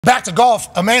Back to golf.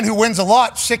 A man who wins a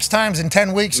lot 6 times in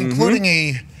 10 weeks, including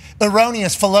a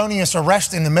erroneous, felonious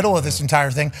arrest in the middle of this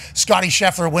entire thing. Scotty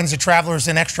Scheffler wins the Travelers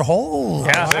in extra holes.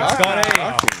 Yeah, Scotty.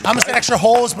 I almost said extra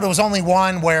holes, but it was only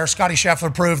one where Scotty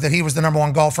Scheffler proved that he was the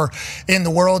 #1 golfer in the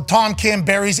world. Tom Kim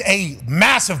buries a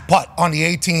massive putt on the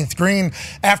 18th green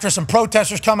after some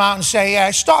protesters come out and say, yeah,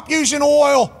 stop using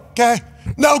oil, okay?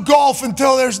 No golf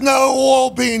until there's no oil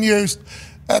being used.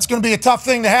 That's going to be a tough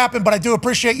thing to happen, but I do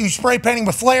appreciate you spray painting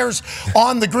with flares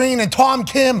on the green. And Tom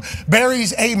Kim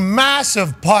buries a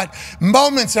massive putt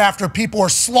moments after people are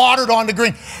slaughtered on the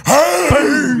green.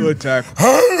 Hey! Good tackle.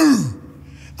 Hey!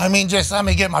 I mean, just let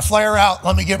me get my flare out,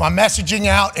 let me get my messaging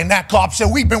out, and that cop said,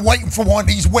 we've been waiting for one of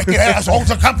these wicked assholes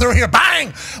to come through here,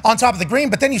 bang, on top of the green.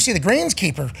 But then you see the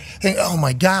greenskeeper think, oh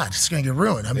my God, it's going to get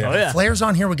ruined. I mean, flares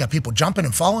on here, we got people jumping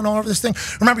and falling all over this thing.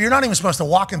 Remember, you're not even supposed to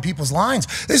walk in people's lines.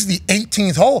 This is the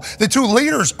 18th hole. The 2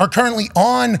 leaders are currently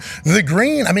on the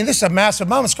green. I mean, this is a massive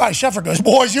moment. Scotty Scheffler goes,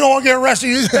 boys, you don't want to get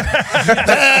arrested.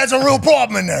 That's a real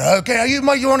problem in there, okay? You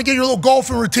want to get your little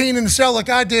golfing routine in the cell like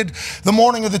I did the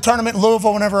morning of the tournament in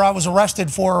Louisville whenever I was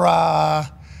arrested for,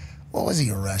 what was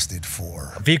he arrested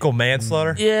for? Vehicle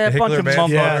manslaughter? Yeah, a bunch of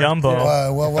mumbo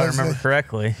jumbo. What was if I remember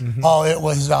correctly. Oh, it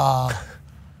was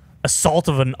assault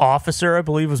of an officer, I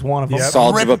believe, was one of them. Yep.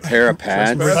 Assault of a pair of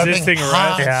pants. Resisting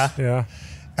arrest. Yeah.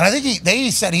 And I think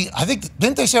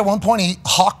didn't they say at one point he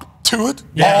hawked to it?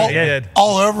 Yeah,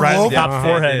 all over right the top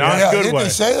forehead. Not a good didn't way. they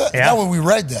say that? Yeah, when we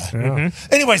read that.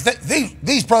 Anyways,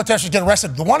 these protesters get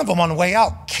arrested. One of them on the way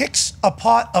out kicks a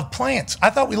pot of plants. I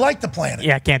thought we liked the planet.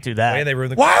 Yeah, can't do that.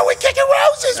 Why are we kicking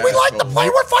roses? We like the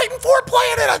planet. We're fighting for a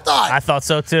planet, I thought. I thought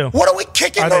so too. What are we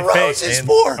kicking the roses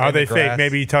for? Are they fake?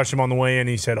 Maybe he touched him on the way in.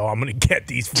 He said, "Oh, I'm going to get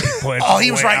these plants." Oh,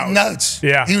 he was writing notes.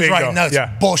 Yeah, he was writing notes.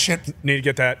 Yeah. Bullshit. Need to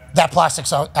get that. That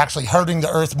plastic's actually hurting the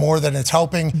earth more than it's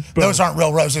helping. Boom. Those aren't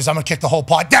real roses. I'm going to kick the whole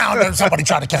pot down. Somebody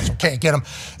tried to catch him. Can't get him.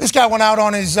 This guy went out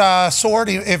on his sword,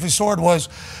 if his sword was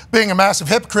being a massive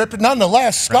hypocrite. But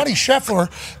nonetheless, Scotty Scheffler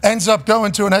ends up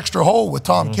going to an extra hole with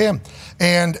Tom Kim.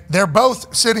 And they're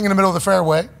both sitting in the middle of the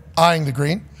fairway, eyeing the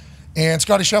green. And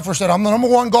Scotty Scheffler said, I'm the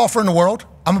 #1 golfer in the world.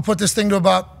 I'm going to put this thing to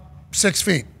about 6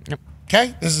 feet. Yep.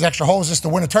 Okay? This is extra hole. Is this to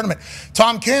win a tournament?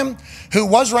 Tom Kim, who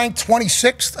was ranked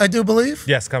 26th, I do believe.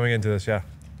 Yes, coming into this, yeah.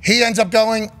 He ends up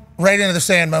going right into the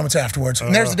sand moments afterwards.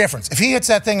 And there's the difference. If he hits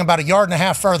that thing about 1.5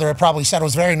 yards further, it probably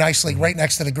settles very nicely right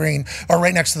next to the green or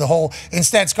right next to the hole.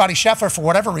 Instead, Scotty Scheffler, for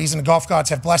whatever reason, the golf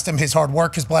gods have blessed him, his hard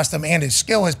work has blessed him, and his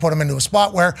skill has put him into a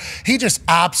spot where he just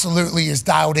absolutely is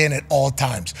dialed in at all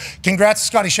times. Congrats to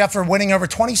Scotty Scheffler winning over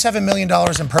 $27 million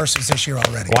in purses this year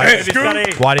already. Why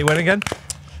did he win again?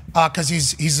 Because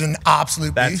he's an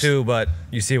absolute beast. That too, but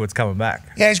you see what's coming back.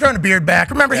 Yeah, he's growing a beard back.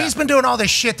 Remember, he's been doing all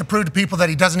this shit to prove to people that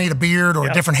he doesn't need a beard or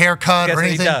a different haircut or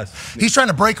anything. He does. He's trying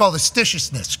to break all the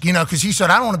stitiousness, you know, because he said,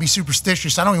 I don't want to be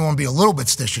superstitious. I don't even want to be a little bit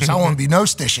stitious. I want to be no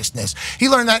stitiousness. He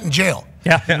learned that in jail.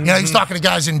 Yeah. You know, he's talking to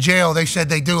guys in jail. They said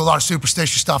they do a lot of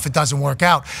superstitious stuff. It doesn't work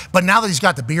out. But now that he's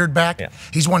got the beard back,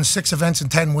 he's won 6 events in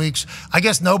 10 weeks. I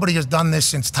guess nobody has done this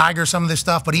since Tiger, some of this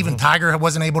stuff, but even Tiger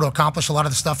wasn't able to accomplish a lot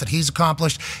of the stuff that he's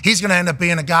accomplished. He's going to end up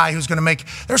being a guy who's going to make,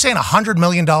 they're saying $100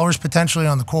 million potentially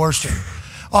on the course and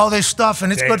all this stuff,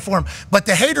 and it's good for him. But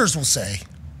the haters will say,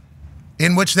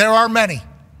 in which there are many,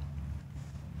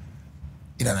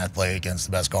 you don't have to play against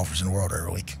the best golfers in the world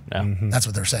every week. No. That's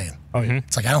what they're saying.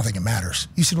 It's like, I don't think it matters.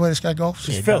 You see the way this guy golfs?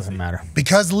 It doesn't matter.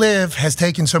 Because LIV has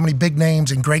taken so many big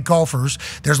names and great golfers,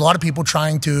 there's a lot of people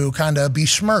trying to kind of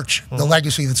besmirch the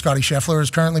legacy that Scotty Scheffler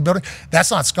is currently building. That's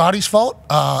not Scotty's fault.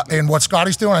 And what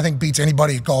Scotty's doing, I think, beats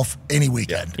anybody at golf any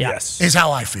weekend. Yes. Is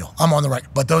how I feel. I'm on the right.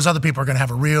 But those other people are going to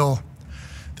have a real,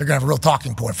 they're going to have a real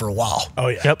talking point for a while. Oh,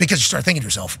 yeah. Yep. Because you start thinking to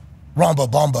yourself, Rombo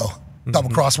Bombo,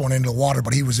 double cross one into the water,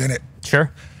 but he was in it.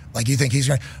 Sure. Like, you think he's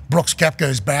going to... Brooks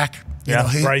Koepka's back. You know,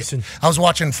 Bryson. I was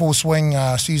watching Full Swing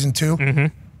season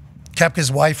 2.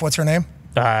 Koepka's wife, what's her name?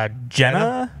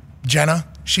 Jenna? Jenna.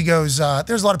 She goes,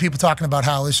 there's a lot of people talking about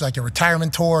how this is like a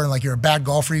retirement tour and like you're a bad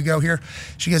golfer, you go here.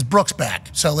 She goes, Brooks back.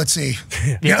 So let's see.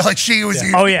 You know, like she was.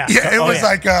 Oh, yeah. Yeah, it was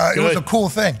like, it was a cool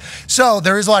thing. So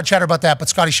there is a lot of chatter about that, but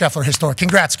Scotty Scheffler, historic.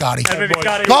 Congrats, Scotty.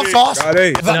 Golf's awesome.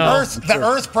 The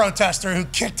Earth protester who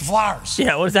kicked flowers.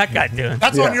 Yeah, what is that guy doing?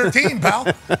 That's on your team, pal.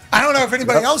 I don't know if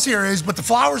anybody else here is, but the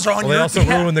flowers are on your team. They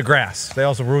also ruined the grass. They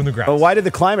also ruined the grass. But why did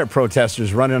the climate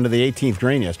protesters run under the 18th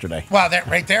green yesterday? Well,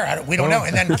 right there, we don't know.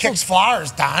 And then kicks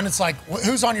flowers Dahn. It's like,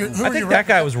 who's on your? Who I are think you? that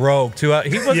guy was rogue too.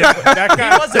 He wasn't. that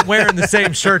guy- He wasn't wearing the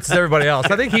same shirts as everybody else.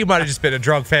 I think he might have just been a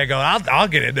drunk fan going, "I'll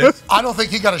get in this." I don't think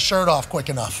he got his shirt off quick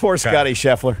enough Poor Scotty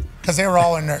Scheffler. because they were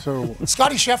all in there.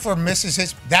 Scotty Scheffler misses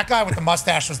his. That guy with the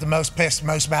mustache was the most pissed,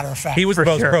 most matter of fact. He was the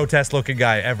most sure. protest-looking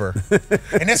guy ever.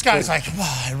 and this guy's like,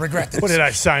 oh, I regret this. What did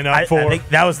I sign up I for? think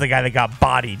that was the guy that got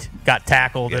bodied, got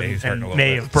tackled, Yeah, he's hurting a and little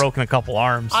may bit. have broken a couple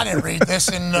arms. I didn't read this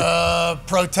in the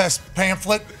protest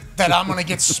pamphlet that I'm going to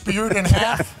get speared in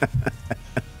half.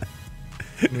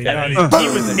 I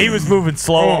mean, He was moving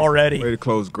slow already. Way to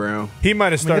close ground. he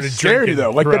might have started it's scary, drinking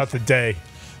though. Like throughout the day.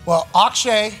 Well,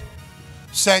 Akshay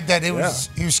said that he was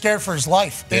scared for his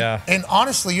life. And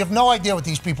honestly, you have no idea what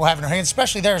these people have in their hands,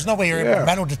 especially there's no way you're able to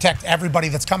metal detect everybody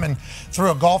that's coming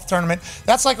through a golf tournament.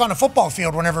 That's like on a football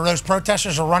field whenever those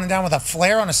protesters are running down with a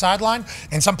flare on the sideline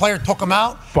and some player took them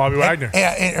out. Bobby Wagner.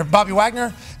 Or Bobby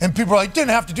Wagner. And people are like,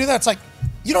 didn't have to do that. It's like,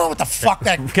 you don't know what the fuck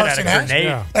that Could have person had a has. grenade.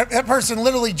 Yeah. That person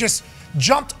literally just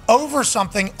jumped over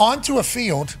something onto a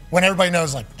field when everybody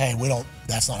knows, like, hey,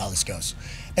 that's not how this goes.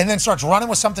 And then starts running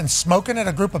with something smoking at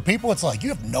a group of people. It's like, you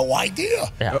have no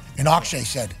idea. Yeah. And Akshay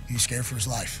said, he's scared for his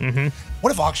life.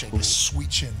 What if Akshay was sweet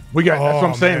chin? We got. That's what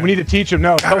I'm saying. man. We need to teach him.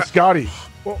 No, tell Scotty.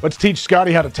 Let's teach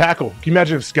Scotty how to tackle. Can you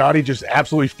imagine if Scotty just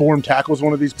absolutely form tackles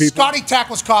one of these people? Scotty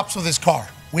tackles cops with his car.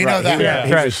 We know that.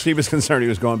 Yeah. He was concerned he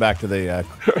was going back to the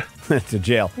to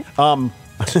jail.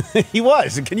 He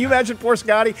was. Can you imagine poor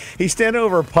Scotty? He's standing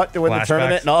over a putt to win the Flashbacks.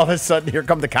 tournament, and all of a sudden, here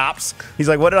come the cops. He's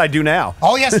like, "What did I do now?"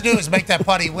 All he has to do is make that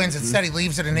putt. He wins. Instead, he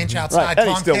leaves it an inch outside. and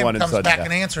he Tom still Kim won in comes sudden back death.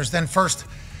 and answers. Then first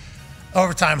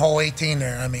overtime, hole 18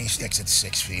 there. I mean, he sticks it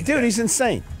 6 feet. Dude, he's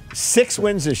insane. 6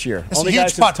 wins this year. That's a Only huge guy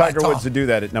since putt by Tiger Tom. Woods to do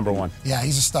that at number 1 Yeah,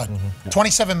 he's a stud.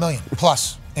 27 million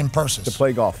plus in purses. to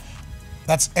play golf.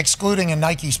 That's excluding a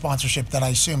Nike sponsorship that I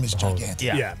assume is gigantic.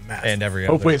 Yeah, massive. And every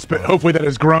other. Hopefully that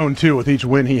has grown too with each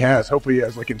win he has. Hopefully he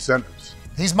has like incentives.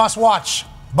 He's must watch.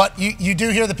 But you do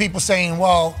hear the people saying,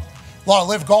 well, a lot of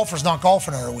live golfers not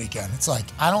golfing every weekend. It's like,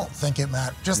 I don't think it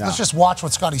matters. Let's just watch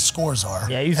what Scotty's scores are.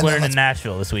 Yeah, he's And then learning in let's-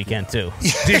 Nashville this weekend too.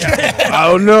 I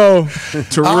don't know.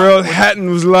 Terrell Hatton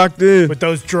was locked in. With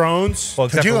those drones. Well,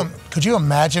 except for- Could you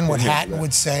imagine what Hatton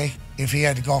would say if he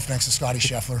had to golf next to Scotty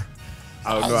Scheffler?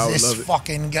 I don't know. I would This love it.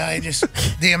 fucking guy just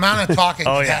the amount of talking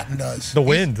Hatton does. the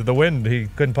wind. He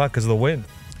couldn't putt because of the wind.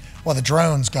 Well, the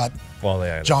drones got Well,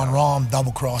 yeah. John Rahm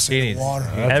double crossing He the needs- water.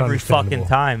 Every understandable. fucking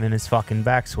time in his fucking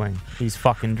backswing, these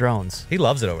fucking drones. He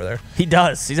loves it over there. He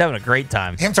does. He's having a great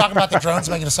time. Him talking about the drones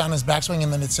making a sound in his backswing,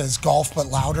 and then it says golf but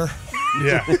louder.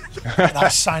 Yeah. And I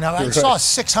sign up. I saw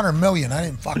 600 million. I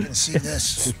didn't fucking see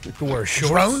this. To wear shorts.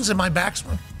 Drones in my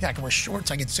backswing. Yeah, I can wear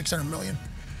shorts. I get 600 million.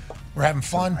 We're having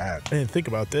fun. I didn't think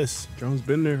about this. Jones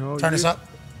been there all Turn year. this up.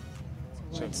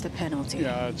 What's the penalty?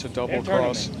 Yeah, it's a double And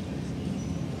cross. tournament.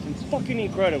 It's fucking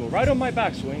incredible. Right on my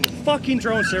backswing, the fucking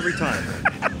drones every time.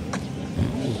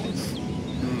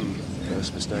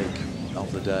 First mistake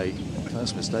of the day.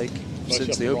 First mistake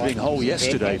since the opening hole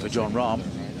yesterday for John Rahm.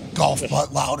 Golf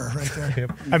but louder right there.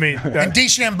 I mean, And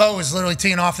DeChambeau is literally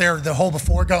teeing off there the hole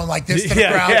before, going like this to the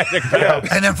crowd.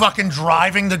 And then fucking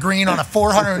driving the green on a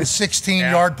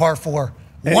 416-yard par 4.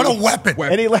 What a weapon.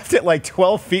 And he left it like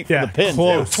 12 feet from the pin.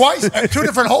 close. Too. Twice, at 2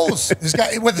 different holes. This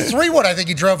guy, with the 3-wood, I think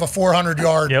he drove a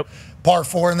 400-yard Yep. par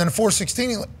 4, and then a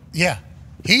 416. Yeah,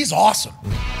 he's awesome.